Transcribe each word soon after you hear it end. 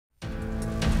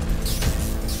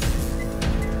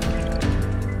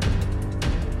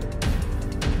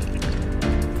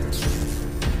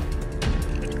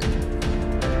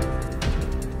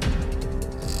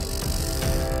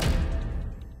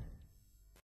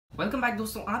Welcome back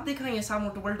दोस्तों, आप देख रहे हैं ऐसा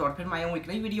मोटर वर्ल्ड और फिर मैं आया हूं एक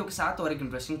नई वीडियो के साथ और एक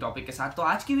इंटरेस्टिंग टॉपिक के साथ। तो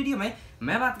आज की वीडियो में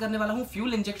मैं बात करने वाला हूं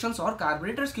फ्यूल इंजेक्शंस और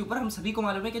कार्बोरेटर्स के ऊपर। हम सभी को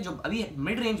मालूम है कि जो अभी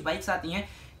मिड रेंज बाइक्स आती हैं,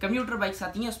 कम्यूटर बाइक्स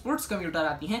आती हैं, स्पोर्ट्स कम्यूटर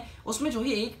आती हैं, उसमें जो है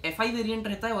एक एफआई वेरिएंट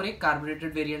रहता है और एक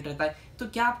कार्बोरेटेड वेरिएंट रहता है। तो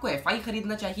क्या आपको एफआई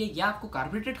खरीदना चाहिए या आपको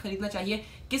कार्बोरेटेड खरीदना चाहिए,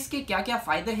 किसके क्या क्या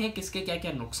फायदे हैं, किसके क्या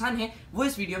क्या नुकसान हैं, वो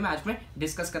इस वीडियो में आज मैं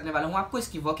डिस्कस करने वाला हूं। आपको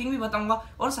इसकी वर्किंग भी बताऊंगा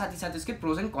और साथ ही साथ इसके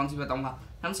प्रोज एंड कॉन्स भी बताऊंगा।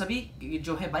 हम सभी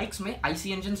जो है बाइक्स में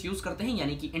आईसी इंजन यूज करते हैं,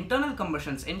 यानी कि इंटरनल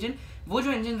कंबशन इंजन। वो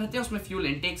जो इंजन रहते हैं उसमें फ्यूल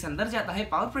इनटेक से अंदर जाता है,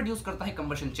 पावर प्रोड्यूस करता है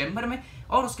कंबशन चैम्बर में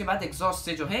और उसके बाद एग्जॉस्ट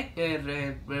से जो है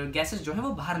गैसेस जो है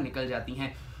वो बाहर निकल जाती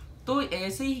हैं। तो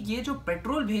ऐसे ही ये जो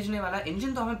पेट्रोल भेजने वाला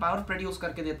इंजन तो हमें पावर प्रोड्यूस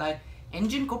करके देता है,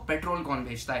 इंजन को पेट्रोल कौन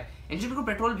भेजता है? इंजन को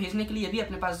पेट्रोल भेजने के लिए अभी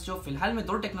अपने पास जो फिलहाल में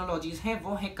दो टेक्नोलॉजीज हैं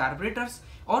वो है कार्बोरेटर्स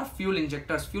और फ्यूल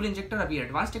इंजेक्टर्स। फ्यूल इंजेक्टर अभी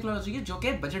एडवांस टेक्नोलॉजी है जो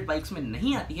कि बजट बाइक्स में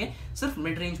नहीं आती है, सिर्फ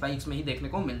मिड रेंज बाइक्स में ही देखने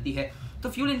को मिलती है। तो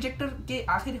फ्यूल इंजेक्टर के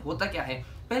आखिर होता क्या है,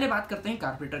 पहले बात करते हैं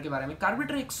कार्बोरेटर के बारे में।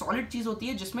 कार्बोरेटर एक सॉलिड चीज होती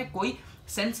है जिसमें कोई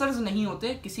सेंसर्स नहीं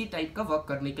होते किसी टाइप का वर्क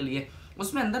करने के लिए।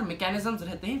 उसमें अंदर मैकेनिज्म्स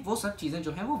रहते हैं, वो सब चीजें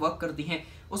जो है वो वर्क करती हैं।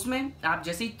 उसमें आप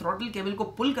जैसे ही थ्रॉटल केबल को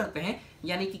पुल करते हैं,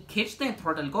 यानी कि खींचते हैं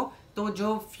थ्रॉटल को, तो जो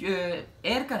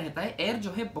एयर का रहता है, एयर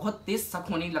जो है बहुत तेज सक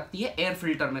होने लगती है एयर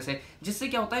फिल्टर में से, जिससे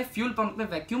क्या होता है फ्यूल पंप में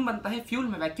वैक्यूम बनता है, फ्यूल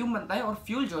में वैक्यूम बनता है और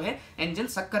फ्यूल जो है इंजन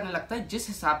सक करने लगता है जिस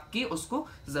हिसाब की उसको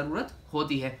जरूरत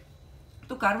होती है।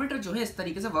 तो कार्बोरेटर जो है इस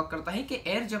तरीके से वर्क करता है कि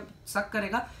एयर जब सक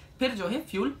करेगा फिर जो है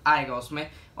फ्यूल आएगा उसमें,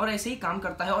 और ऐसे ही काम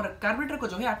करता है। और कार्बोरेटर को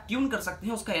जो है आप ट्यून कर सकते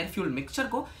हैं उसका एयर फ्यूल मिक्सचर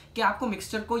को, कि आपको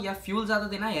मिक्सचर को या फ्यूल ज्यादा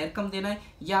देना है, एयर कम देना है,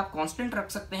 या आप कांस्टेंट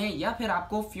रख सकते हैं, या फिर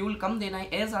आपको फ्यूल कम देना है,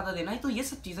 एयर ज्यादा देना है। तो ये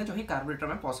सब चीजें जो है कार्बोरेटर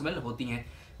में पॉसिबल होती हैं।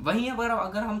 वहीं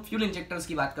अगर हम फ्यूल इंजेक्टर्स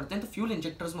की बात करते हैं तो फ्यूल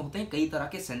इंजेक्टर्स में होते हैं कई तरह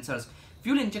के सेंसर्स।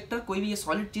 फ्यूल इंजेक्टर कोई भी ये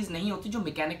सॉलिड चीज नहीं होती जो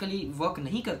मैकेनिकली वर्क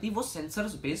नहीं करती, वो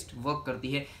सेंसर्स बेस्ड वर्क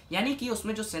करती है। यानी कि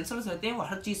उसमें जो सेंसर्स रहते हैं वो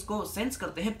हर चीज को सेंस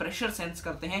करते हैं, प्रेशर सेंस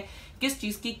करते हैं, किस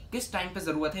चीज की किस टाइम पे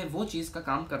जरूरत है, वो चीज का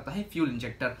काम करता है फ्यूल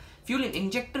इंजेक्टर। फ्यूल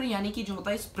इंजेक्टर यानी कि जो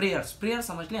होता है स्प्रेयर, स्प्रेयर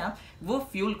समझ लें आप, वो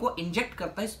फ्यूल को इंजेक्ट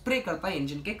करता है, स्प्रे करता है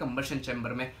इंजन के कंबशन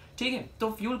चैम्बर में। ठीक है,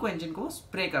 तो फ्यूल को इंजन को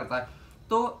स्प्रे करता है।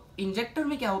 तो इंजेक्टर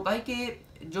में क्या होता है कि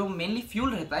जो मेनली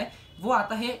फ्यूल रहता है वो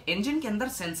आता है, इंजन के अंदर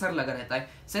सेंसर लगा रहता है।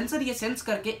 सेंसर ये सेंस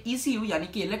करके ईसीयू यानी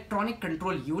कि इलेक्ट्रॉनिक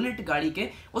कंट्रोल यूनिट गाड़ी के,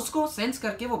 उसको सेंस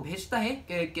करके वो भेजता है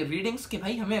कि रीडिंग्स कि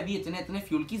भाई हमें अभी इतने इतने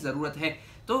फ्यूल की जरूरत है।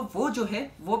 तो वो जो है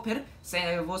वो फिर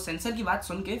वो सेंसर की बात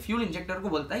सुन के फ्यूल इंजेक्टर को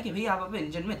बोलता है कि भाई आप अब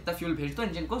इंजन में इतना फ्यूल भेज दो,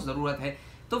 इंजन को जरूरत है।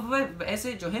 तो वह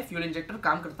ऐसे जो है फ्यूल इंजेक्टर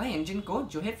काम करता है, इंजन को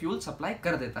जो है फ्यूल सप्लाई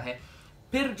कर देता है।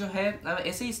 फिर जो है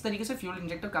ऐसे इस तरीके से फ्यूल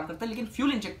इंजेक्टर काम करता है। लेकिन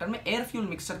फ्यूल इंजेक्टर में एयर फ्यूल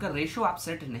मिक्सचर का रेशियो आप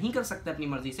सेट नहीं कर सकते अपनी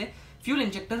मर्जी से। Fuel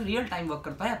injector real time work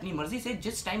करता है अपनी मर्जी से,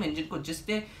 जिस टाइम इंजन को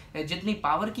जितनी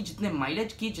पावर की, जितने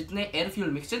माइलेज की, जितने एयर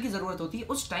फ्यूल मिक्सचर की जरूरत होती है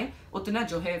उस टाइम उतना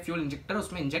जो है फ्यूल इंजेक्टर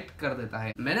उसमें इंजेक्ट कर देता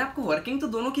है। मैंने आपको वर्किंग तो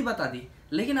दोनों की बता दी,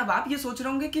 लेकिन अब आप ये सोच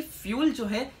रहे होंगे कि फ्यूल जो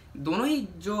है, दोनों ही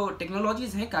जो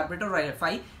टेक्नोलॉजीज हैं कार्बोरेटर और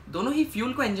एफआई, दोनों ही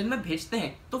फ्यूल को इंजन में भेजते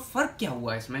हैं, तो फर्क क्या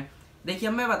हुआ इसमें? देखिए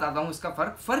अब मैं बताता हूँ इसका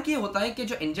फर्क ये होता है कि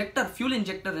जो इंजेक्टर, फ्यूल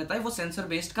इंजेक्टर रहता है वो सेंसर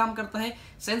बेस्ड काम करता है।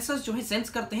 सेंसर्स जो है सेंस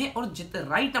करते हैं और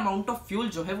राइट अमाउंट ऑफ फ्यूल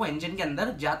जो है वो इंजन के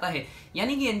अंदर जाता है।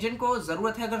 यानी कि इंजन को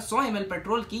जरूरत है अगर 100 ml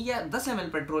पेट्रोल की या 10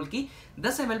 ml पेट्रोल की,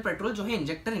 10 ml पेट्रोल जो है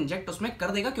इंजेक्टर इंजेक्ट उसमें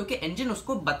कर देगा, क्योंकि इंजन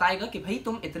उसको बताएगा कि भाई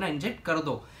तुम इतना इंजेक्ट कर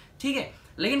दो। ठीक है,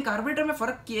 लेकिन कार्बोरेटर में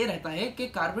फर्क ये रहता है कि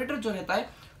कार्बोरेटर जो रहता है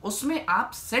उसमें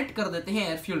आप सेट कर देते हैं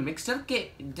एयर फ्यूल मिक्सचर के,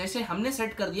 जैसे हमने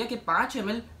सेट कर दिया कि 5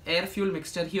 ml एयर फ्यूल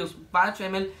मिक्सचर ही, उस 5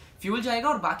 ml फ्यूल जाएगा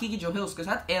और बाकी की जो है उसके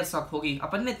साथ एयर सक होगी।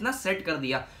 अपन ने इतना सेट कर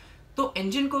दिया। तो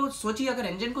इंजन को सोचिए, अगर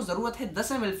इंजन को जरूरत है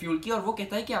 10 ml फ्यूल की और वो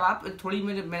कहता है कि अब आप थोड़ी,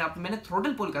 मैंने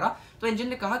थ्रोटल पुल करा तो इंजन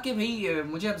ने कहा कि भाई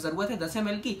मुझे अब जरूरत है 10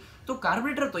 ml की, तो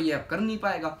कार्बोरेटर तो ये अब कर नहीं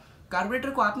पाएगा। कार्बोरेटर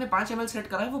को आपने 5 ml सेट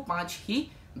करा है, वो 5 ही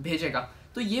भेजेगा।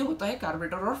 तो ये होता है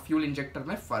कार्बोरेटर और फ्यूल इंजेक्टर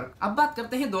में फर्क। अब बात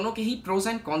करते हैं दोनों के ही प्रोज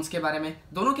एंड कॉन्स के बारे में।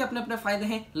 दोनों के अपने अपने फायदे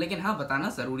हैं, लेकिन हाँ बताना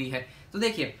जरूरी है। तो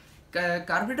देखिए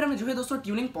कार्बोरेटर में जो है दोस्तों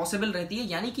ट्यूनिंग पॉसिबल रहती है,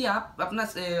 यानी कि आप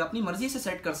अपनी मर्जी से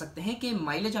सेट कर सकते हैं कि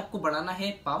माइलेज आपको बढ़ाना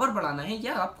है, पावर बढ़ाना है,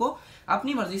 या आपको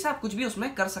अपनी मर्जी से आप कुछ भी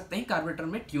उसमें कर सकते हैं कार्बोरेटर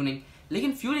में ट्यूनिंग।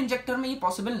 लेकिन फ्यूल इंजेक्टर में ये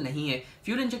पॉसिबल नहीं है।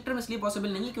 फ्यूल इंजेक्टर में इसलिए पॉसिबल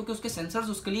नहीं है क्योंकि उसके सेंसर्स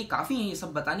उसके लिए काफी हैं ये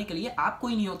सब बताने के लिए, आप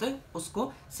कोई नहीं होते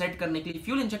उसको सेट करने के लिए।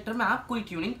 फ्यूल इंजेक्टर में आप कोई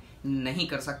ट्यूनिंग नहीं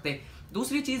कर सकते।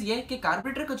 दूसरी चीज ये कि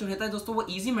कार्बोरेटर का जो रहता है दोस्तों वो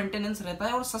इजी मेंटेनेंस रहता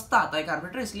है और सस्ता आता है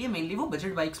कार्बोरेटर, इसलिए मेनली वो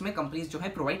बजट बाइक्स में कंपनीज जो है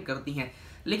प्रोवाइड करती हैं।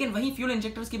 लेकिन वहीं फ्यूल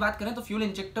इंजेक्टर्स की बात करें तो फ्यूल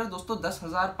इंजेक्टर दोस्तों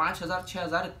 10,000, 5,000,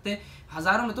 6,000 इतने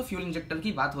हजारों में तो फ्यूल इंजेक्टर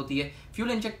की बात होती है।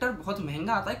 फ्यूल इंजेक्टर बहुत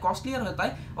महंगा आता है, कॉस्टलियर होता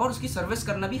है, और उसकी सर्विस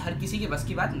करना भी हर किसी के बस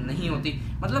की बात नहीं होती।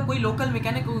 मतलब कोई लोकल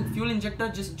मैकेनिक फ्यूल इंजेक्टर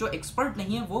जो एक्सपर्ट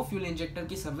नहीं है वो फ्यूल इंजेक्टर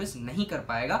की सर्विस नहीं कर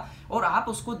पाएगा, और आप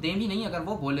उसको दें भी नहीं अगर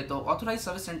वो बोले तो। ऑथोराइज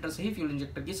सर्विस सेंटर से ही फ्यूल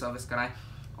इंजेक्टर की सर्विस कराएं।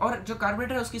 और जो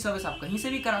कार्बोरेटर है उसकी सर्विस आप कहीं से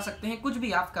भी करा सकते हैं, कुछ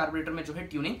भी आप कार्बोरेटर में जो है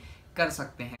ट्यूनिंग कर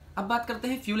सकते हैं। अब बात करते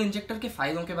हैं फ्यूल इंजेक्टर के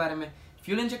फायदों के बारे में।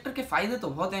 फ्यूल इंजेक्टर के फायदे तो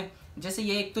बहुत हैं, जैसे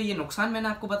ये एक तो ये नुकसान मैंने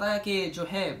आपको बताया कि जो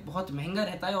है बहुत महंगा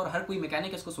रहता है और हर कोई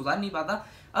मैकेनिक इसको सुधार नहीं पाता।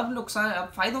 अब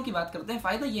फायदों की बात करते हैं।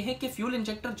 फायदा ये है कि फ्यूल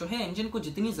इंजेक्टर जो है इंजन को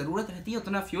जितनी जरूरत रहती है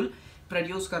उतना फ्यूल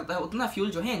प्रोड्यूस करता है, उतना फ्यूल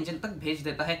जो है इंजन तक भेज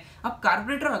देता है। अब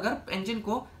कार्बोरेटर अगर इंजन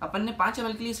को अपन ने 5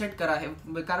 ml के लिए सेट करा है,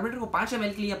 कार्बोरेटर को 5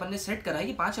 ml के लिए अपन ने सेट करा है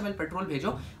कि 5 ml पेट्रोल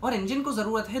भेजो और इंजन को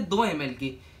जरूरत है 2 ml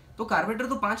की, तो कार्बोरेटर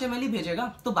तो 5 ml ही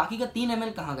भेजेगा, तो बाकी का 3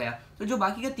 ml कहाँ गया? तो जो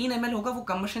बाकी का 3 ml होगा वो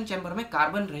कंबशन चैम्बर में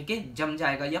कार्बन रह के जम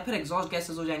जाएगा या फिर एग्जॉस्ट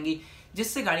गैसेस हो जाएंगी,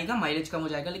 जिससे गाड़ी का माइलेज कम हो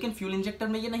जाएगा। लेकिन फ्यूल इंजेक्टर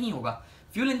में ये नहीं होगा।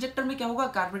 फ्यूल इंजेक्टर में क्या होगा,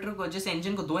 कार्बोरेटर को जैसे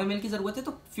इंजन को 2 ml की जरूरत है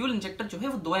तो फ्यूल इंजेक्टर जो है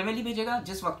वो 2 ml ही भेजेगा।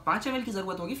 जिस वक्त 5 ml की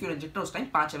जरूरत होगी फ्यूल इंजेक्टर उस टाइम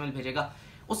 5 ml भेजेगा।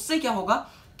 उससे क्या होगा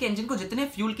कि इंजन को जितने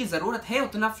फ्यूल की जरूरत है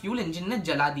उतना फ्यूल इंजन ने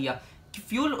जला दिया,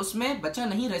 फ्यूल उसमें बचा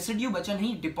नहीं, रेसिड्यू बचा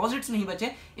नहीं, डिपॉजिट्स नहीं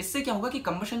बचे। इससे क्या होगा कि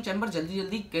कंबशन चैम्बर जल्दी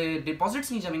जल्दी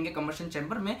डिपॉजिट्स नहीं जमेंगे कंबशन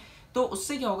चैम्बर में, तो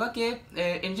उससे क्या होगा कि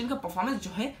इंजन का परफॉर्मेंस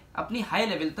जो है अपनी हाई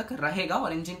लेवल तक रहेगा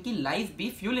और इंजन की लाइफ भी,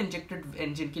 फ्यूल इंजेक्टेड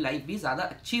इंजन की लाइफ भी ज्यादा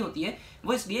अच्छी होती है।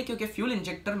 वो इसलिए क्योंकि फ्यूल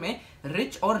इंजेक्टर में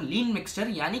रिच और लीन मिक्सचर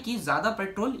यानी कि ज्यादा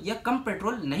पेट्रोल या कम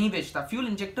पेट्रोल नहीं भेजता। फ्यूल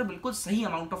इंजेक्टर बिल्कुल सही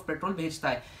अमाउंट ऑफ पेट्रोल भेजता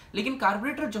है, लेकिन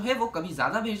कार्बोरेटर जो है वो कभी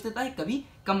ज्यादा भेज देता है कभी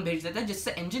कम भेज देता है,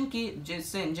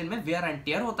 जिससे इंजन में वेयर एंड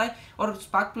टेयर होता है और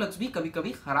स्पार्क प्लग्स भी कभी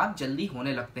कभी खराब जल्दी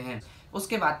होने लगते हैं।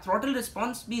 उसके बाद थ्रॉटल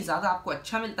रिस्पांस भी ज्यादा आपको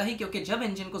अच्छा मिलता है, क्योंकि जब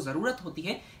इंजन को जरूरत होती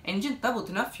है इंजन तब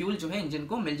उतना फ्यूल जो है इंजन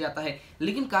को मिल जाता है।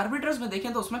 लेकिन कार्बोरेटर्स में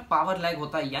देखें तो उसमें पावर लैग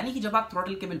होता है, यानी कि जब आप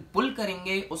थ्रॉटल केबल पुल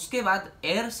करेंगे उसके बाद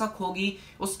एयर सक होगी,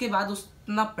 उसके बाद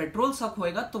उतना पेट्रोल सक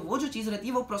होएगा, तो वो जो चीज रहती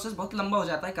है वो प्रोसेस बहुत लंबा हो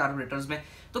जाता है कार्बोरेटर्स में।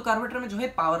 तो कार्बोरेटर में जो है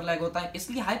पावर लैग होता है।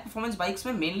 इसलिए हाई परफॉर्मेंस बाइक्स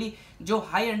में मेनली जो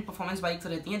हाई एंड परफॉर्मेंस बाइक्स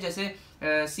रहती हैं, जैसे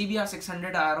CBR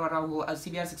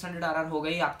 600RR हो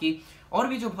गई आपकी, और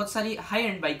भी जो बहुत सारी हाई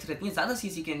एंड बाइक्स रहती हैं ज्यादा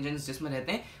सीसी के इंजन जिसमें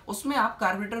रहते हैं, उसमें आप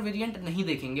कार्बोरेटर वेरिएंट नहीं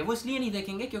देखेंगे। वो इसलिए नहीं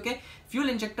देखेंगे क्योंकि फ्यूल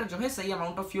इंजेक्टर जो है सही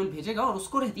अमाउंट ऑफ फ्यूल भेजेगा और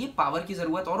उसको रहती है पावर की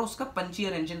जरूरत, और उसका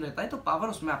पंचियर इंजन रहता है तो पावर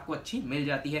उसमें आपको अच्छी मिल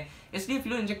जाती है। इसलिए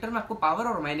फ्यूल इंजेक्टर में आपको पावर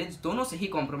और माइलेज दोनों से ही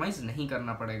कॉम्प्रोमाइज नहीं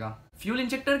करना पड़ेगा। फ्यूल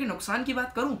इंजेक्टर के नुकसान की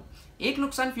बात करूं, एक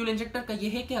नुकसान फ्यूल इंजेक्टर का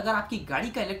यह है कि अगर आपकी गाड़ी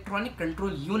का इलेक्ट्रॉनिक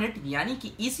कंट्रोल यूनिट यानी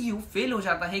कि ECU फेल हो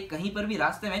जाता है कहीं पर भी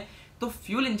रास्ते में, तो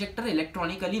फ्यूल इंजेक्टर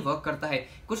इलेक्ट्रॉनिकली वर्क करता है।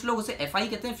 कुछ लोग उसे FI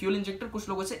कहते हैं फ्यूल इंजेक्टर, कुछ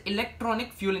लोग उसे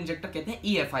इलेक्ट्रॉनिक फ्यूल इंजेक्टर कहते हैं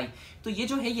EFI। तो ये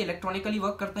जो है ये इलेक्ट्रॉनिकली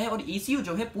वर्क करता है और ECU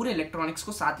जो है पूरे इलेक्ट्रॉनिक्स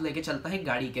को साथ लेके चलता है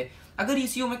गाड़ी के। अगर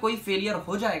ECU में कोई फेलियर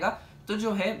हो जाएगा तो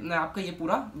जो है आपका ये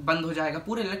पूरा बंद हो जाएगा,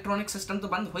 पूरे इलेक्ट्रॉनिक सिस्टम तो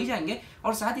बंद हो ही जाएंगे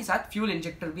और साथ ही साथ फ्यूल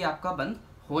इंजेक्टर भी आपका बंद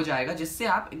हो जाएगा, जिससे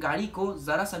आप गाड़ी को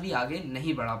जरा सा भी आगे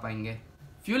नहीं बढ़ा पाएंगे।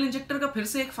 फ्यूल इंजेक्टर का फिर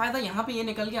से एक फायदा यहाँ पे ये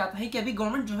निकल के आता है कि अभी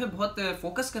गवर्नमेंट जो है बहुत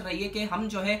फोकस कर रही है कि हम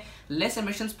जो है लेस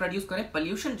एमिशंस प्रोड्यूस करें,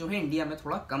 पोल्यूशन जो है इंडिया में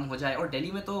थोड़ा कम हो जाए, और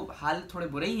दिल्ली में तो हाल थोड़े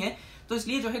बुरे ही हैं, तो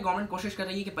इसलिए जो है गवर्नमेंट कोशिश कर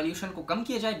रही है कि पोल्यूशन को कम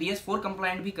किया जाए। BS4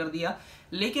 कंप्लायंट भी कर दिया,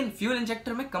 लेकिन फ्यूल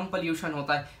इंजेक्टर में कम पोल्यूशन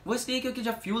होता है। वो इसलिए क्योंकि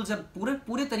जब फ्यूल जब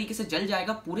पूरे तरीके से जल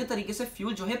जाएगा, पूरे तरीके से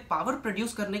फ्यूल जो है पावर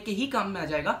प्रोड्यूस करने के ही काम में आ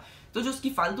जाएगा, तो जो उसकी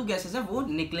फालतू गैसेस है वो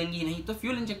निकलेंगी नहीं। तो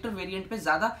फ्यूल इंजेक्टर वेरिएंट में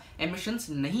ज्यादा एमिशंस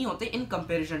नहीं होते इन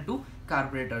कंपेरिजन टू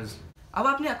कार्बोरेटर्स। अब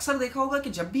आपने अक्सर देखा होगा कि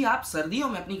जब भी आप सर्दियों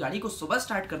में अपनी गाड़ी को सुबह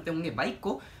स्टार्ट करते होंगे बाइक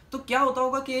को, तो क्या होता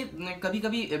होगा कि कभी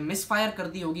कभी मिसफायर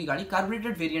करती होगी गाड़ी।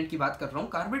 कार्बोरेटेड वेरिएंट की बात कर रहा हूँ।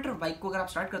 कार्बोरेटर बाइक को अगर आप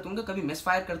स्टार्ट करते होंगे कभी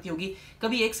मिसफायर करती होगी,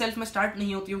 कभी एक सेल्फ में स्टार्ट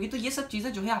नहीं होती होगी। तो ये सब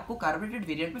चीजें जो है आपको कार्बोरेटेड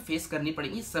वेरिएंट में फेस करनी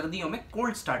पड़ेगी सर्दियों में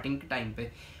कोल्ड स्टार्टिंग के टाइम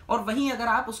पे। और वहीं अगर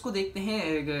आप उसको देखते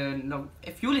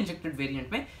हैं फ्यूल इंजेक्टेड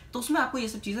वेरिएंट में, तो उसमें आपको ये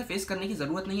सब चीजें फेस करने की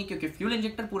जरूरत नहीं है, क्योंकि फ्यूल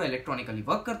इंजेक्टर पूरा इलेक्ट्रॉनिकली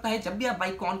वर्क करता है। जब भी आप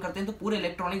बाइक को ऑन करते हैं तो पूरे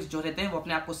इलेक्ट्रॉनिक्स जो रहते हैं वो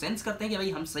अपने आप को सेंस करते हैं कि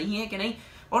भाई हम सही हैं कि नहीं,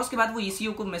 और उसके बाद वो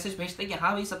ECU को मैसेज भेजते हैं कि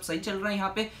हाँ भाई सब सही चल रहा है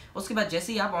यहाँ पे। उसके बाद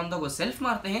जैसे ही आप ऑन द गो सेल्फ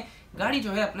मारते हैं, गाड़ी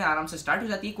जो है अपने आराम से स्टार्ट हो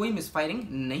जाती है, कोई मिसफायरिंग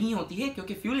नहीं होती है,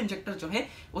 क्योंकि फ्यूल इंजेक्टर जो है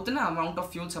उतना अमाउंट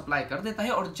ऑफ फ्यूल सप्लाई कर देता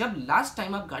है। और जब लास्ट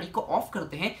टाइम आप गाड़ी को ऑफ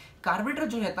करते हैं, कार्बोरेटर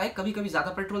जो रहता है कभी कभी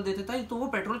ज्यादा पेट्रोल दे देता है, तो वो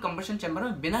पेट्रोल कंबशन चैम्बर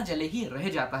में बिना जले ही रह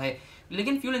जाता है।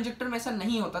 लेकिन फ्यूल इंजेक्टर में ऐसा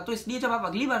नहीं होता। तो इसलिए जब आप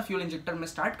अगली बार फ्यूल इंजेक्टर में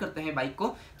स्टार्ट करते हैं बाइक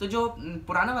को, तो जो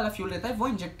पुराना वाला फ्यूल रहता है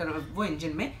वो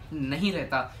इंजन में नहीं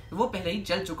रहता, वो पहले ही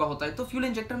जल चुका होता है। तो फ्यूल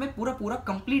इंजेक्टर में पूरा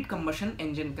कंप्लीट कंबशन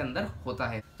इंजन के अंदर होता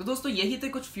है। तो दोस्तों यही थे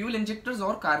कुछ फ्यूल इंजेक्टर्स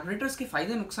और कार्बोरेटर्स के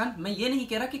फायदे नुकसान। मैं ये नहीं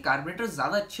कह रहा कि कार्बोरेटर्स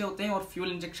ज्यादा अच्छे होते हैं और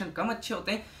फ्यूल इंजेक्शन कम अच्छे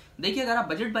होते हैं। देखिए अगर आप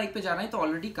बजट बाइक पे जा रहे हैं तो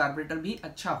ऑलरेडी कार्बोरेटर भी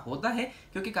अच्छा होता है,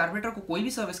 क्योंकि कार्बोरेटर को कोई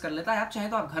भी सर्विस कर लेता है। आप चाहे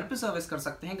तो आप घर पे सर्विस कर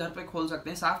सकते हैं, घर पे खोल सकते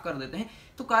हैं, साफ कर देते हैं।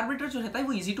 तो कार्बोरेटर जो रहता है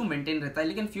वो इजी टू मेंटेन रहता है।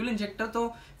 लेकिन फ्यूल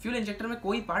इंजेक्टर में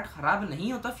कोई पार्ट खराब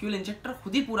नहीं होता, फ्यूल इंजेक्टर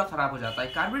खुद ही पूरा खराब हो जाता है।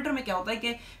 कार्बोरेटर में क्या होता है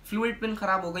कि फ्लूइड पिन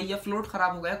खराब हो गई या फ्लोट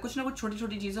खराब हो गया, कुछ ना कुछ छोटी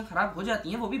छोटी चीजें खराब हो जाती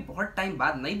हैं, वो भी बहुत टाइम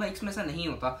बाद। नई बाइक्स में ऐसा नहीं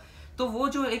होता। तो वो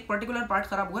जो एक पर्टिकुलर पार्ट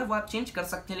खराब हुआ है वो आप चेंज कर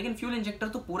सकते हैं, लेकिन फ्यूल इंजेक्टर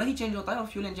तो पूरा ही चेंज होता है और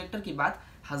फ्यूल इंजेक्टर की बात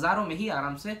हज़ारों में ही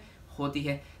आराम से होती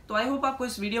है। तो आई होप आपको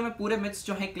इस वीडियो में पूरे मिथ्स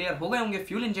जो हैं क्लियर हो गए होंगे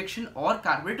फ्यूल इंजेक्शन और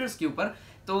कार्बोरेटर्स के ऊपर।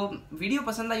 तो वीडियो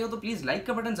पसंद आई हो तो प्लीज़ लाइक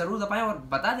का बटन ज़रूर दबाएं और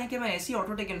बता दें कि मैं ऐसी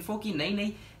ऑटोटेक इन्फो की नई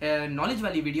नई नॉलेज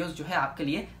वाली वीडियोस जो है आपके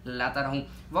लिए लाता रहूं।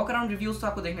 वॉक अराउंड रिव्यूज़ तो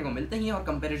आपको देखने को मिलते ही हैं और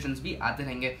कंपेरिजन्स भी आते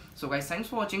रहेंगे। So guys, thanks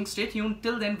for watching, stay tuned,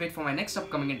 till then wait for my next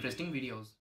upcoming interesting videos.